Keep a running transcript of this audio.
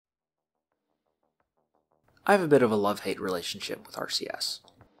I have a bit of a love-hate relationship with RCS.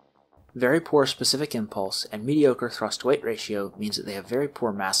 Very poor specific impulse and mediocre thrust-to-weight ratio means that they have very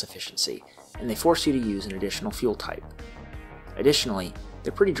poor mass efficiency, and they force you to use an additional fuel type. Additionally,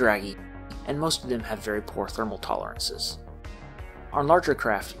 they're pretty draggy, and most of them have very poor thermal tolerances. On larger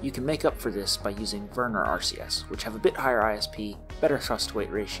craft, you can make up for this by using Werner RCS, which have a bit higher ISP, better thrust-to-weight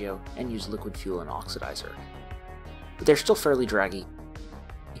ratio, and use liquid fuel and oxidizer. But they're still fairly draggy,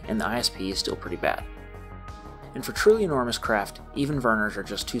 and the ISP is still pretty bad. And for truly enormous craft, even Werners are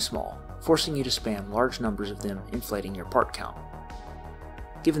just too small, forcing you to spam large numbers of them, inflating your part count.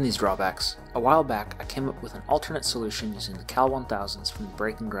 Given these drawbacks, a while back I came up with an alternate solution using the Cal 1000s from the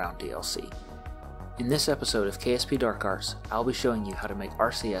Breaking Ground DLC. In this episode of KSP Dark Arts, I'll be showing you how to make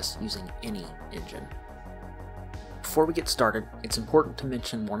RCS using any engine. Before we get started, it's important to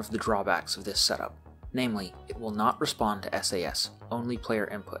mention one of the drawbacks of this setup. Namely, it will not respond to SAS, only player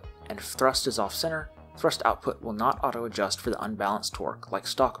input, and if thrust is off-center, thrust output will not auto-adjust for the unbalanced torque like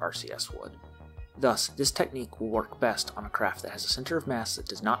stock RCS would. Thus, this technique will work best on a craft that has a center of mass that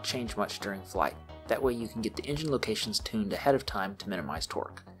does not change much during flight. That way you can get the engine locations tuned ahead of time to minimize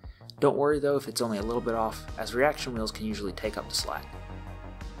torque. Don't worry though if it's only a little bit off, as reaction wheels can usually take up the slack.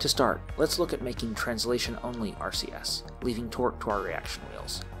 To start, let's look at making translation-only RCS, leaving torque to our reaction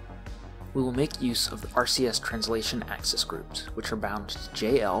wheels. We will make use of the RCS translation axis groups, which are bound to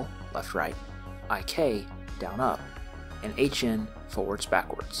JL, left-right, IK, down-up, and HN,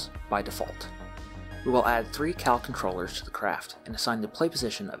 forwards-backwards, by default. We will add 3 Cal controllers to the craft and assign the play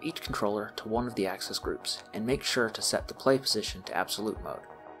position of each controller to one of the axis groups, and make sure to set the play position to absolute mode.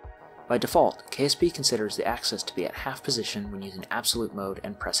 By default, KSP considers the axis to be at half position when using absolute mode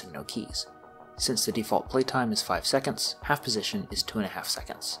and pressing no keys. Since the default playtime is 5 seconds, half position is 2.5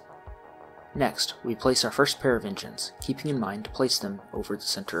 seconds. Next, we place our first pair of engines, keeping in mind to place them over the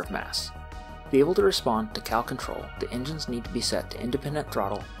center of mass. To be able to respond to Cal control, the engines need to be set to independent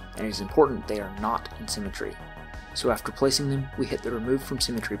throttle, and it is important they are not in symmetry. So after placing them, we hit the Remove from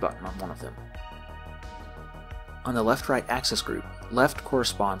Symmetry button on one of them. On the left-right axis group, left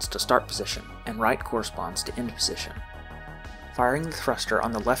corresponds to start position, and right corresponds to end position. Firing the thruster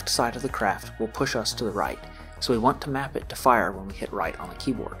on the left side of the craft will push us to the right, so we want to map it to fire when we hit right on the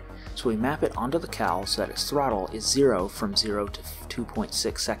keyboard. So we map it onto the Cal so that its throttle is 0 from 0 to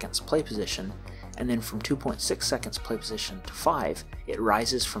 2.6 seconds play position, and then from 2.6 seconds play position to 5, it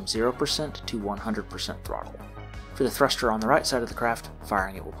rises from 0% to 100% throttle. For the thruster on the right side of the craft,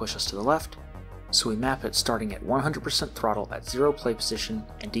 firing it will push us to the left, so we map it starting at 100% throttle at 0 play position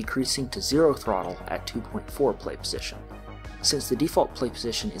and decreasing to 0 throttle at 2.4 play position. Since the default play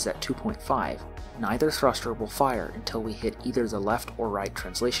position is at 2.5, neither thruster will fire until we hit either the left or right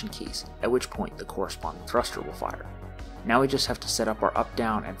translation keys, at which point the corresponding thruster will fire. Now we just have to set up our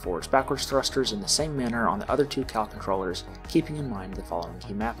up-down and forwards-backwards thrusters in the same manner on the other 2 Cal controllers, keeping in mind the following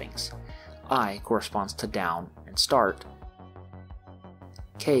key mappings. I corresponds to down and start,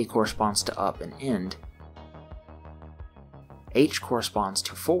 K corresponds to up and end, H corresponds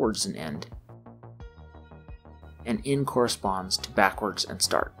to forwards and end, and N corresponds to backwards and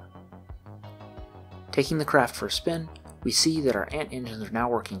start. Taking the craft for a spin, we see that our ant engines are now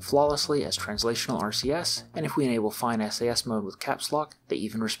working flawlessly as translational RCS, and if we enable fine SAS mode with caps lock, they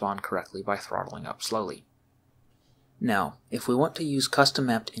even respond correctly by throttling up slowly. Now, if we want to use custom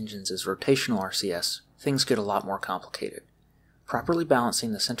mapped engines as rotational RCS, things get a lot more complicated. Properly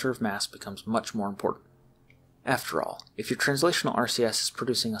balancing the center of mass becomes much more important. After all, if your translational RCS is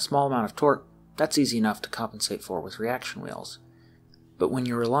producing a small amount of torque, that's easy enough to compensate for with reaction wheels. But when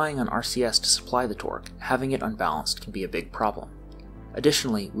you're relying on RCS to supply the torque, having it unbalanced can be a big problem.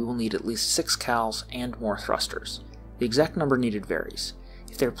 Additionally, we will need at least 6 Cals and more thrusters. The exact number needed varies.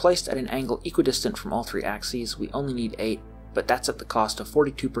 If they're placed at an angle equidistant from all 3 axes, we only need 8, but that's at the cost of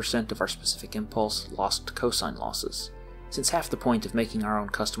 42% of our specific impulse lost to cosine losses. Since half the point of making our own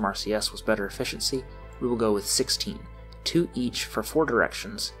custom RCS was better efficiency, we will go with 16, 2 each for 4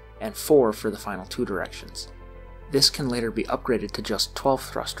 directions, and 4 for the final 2 directions. This can later be upgraded to just 12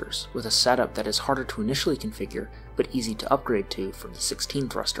 thrusters, with a setup that is harder to initially configure, but easy to upgrade to from the 16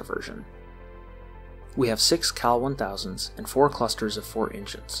 thruster version. We have 6 Cal 1000s and 4 clusters of 4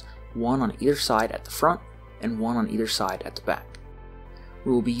 engines, 1 on either side at the front, and 1 on either side at the back.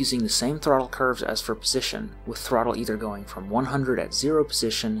 We will be using the same throttle curves as for position, with throttle either going from 100 at 0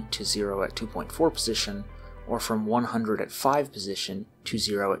 position to 0 at 2.4 position, or from 100 at 5 position to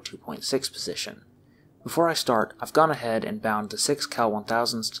 0 at 2.6 position. Before I start, I've gone ahead and bound the 6 Cal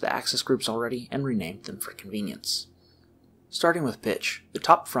 1000s to the axis groups already and renamed them for convenience. Starting with pitch, the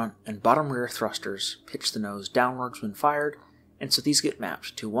top front and bottom rear thrusters pitch the nose downwards when fired, and so these get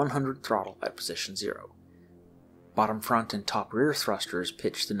mapped to 100 throttle at position 0. Bottom front and top rear thrusters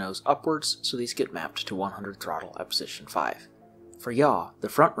pitch the nose upwards, so these get mapped to 100 throttle at position 5. For yaw, the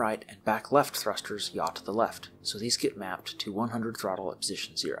front right and back left thrusters yaw to the left, so these get mapped to 100 throttle at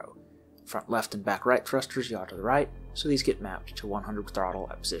position 0. Front left and back right thrusters yaw to the right, so these get mapped to 100 throttle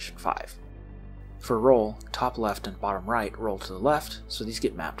at position 5. For roll, top left and bottom right roll to the left, so these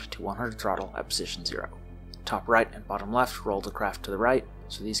get mapped to 100 throttle at position 0. Top right and bottom left roll the craft to the right,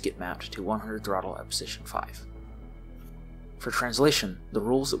 so these get mapped to 100 throttle at position 5. For translation, the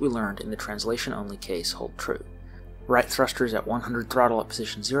rules that we learned in the translation-only case hold true. Right thrusters at 100 throttle at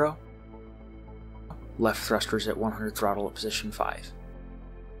position 0, left thrusters at 100 throttle at position 5.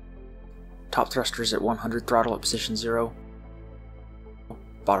 Top thrusters at 100 throttle at position 0,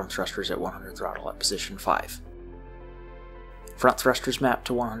 bottom thrusters at 100 throttle at position 5. Front thrusters map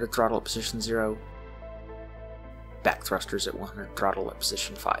to 100 throttle at position 0, back thrusters at 100 throttle at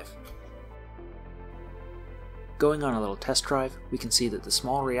position 5. Going on a little test drive, we can see that the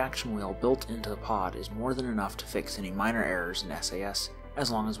small reaction wheel built into the pod is more than enough to fix any minor errors in SAS,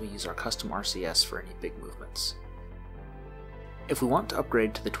 as long as we use our custom RCS for any big movements. If we want to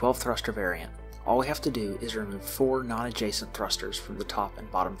upgrade to the 12 thruster variant, all we have to do is remove 4 non-adjacent thrusters from the top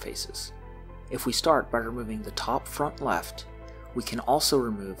and bottom faces. If we start by removing the top front left, we can also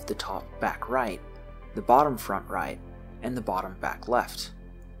remove the top back right, the bottom front right, and the bottom back left.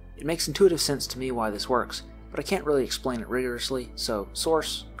 It makes intuitive sense to me why this works, but I can't really explain it rigorously, so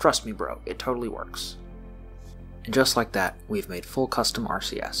source, trust me bro, it totally works. And just like that, we've made full custom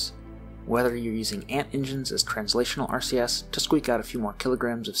RCS. Whether you're using Ant engines as translational RCS to squeak out a few more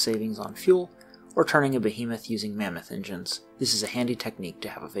kilograms of savings on fuel, or turning a behemoth using Mammoth engines, this is a handy technique to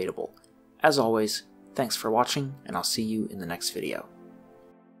have available. As always, thanks for watching, and I'll see you in the next video.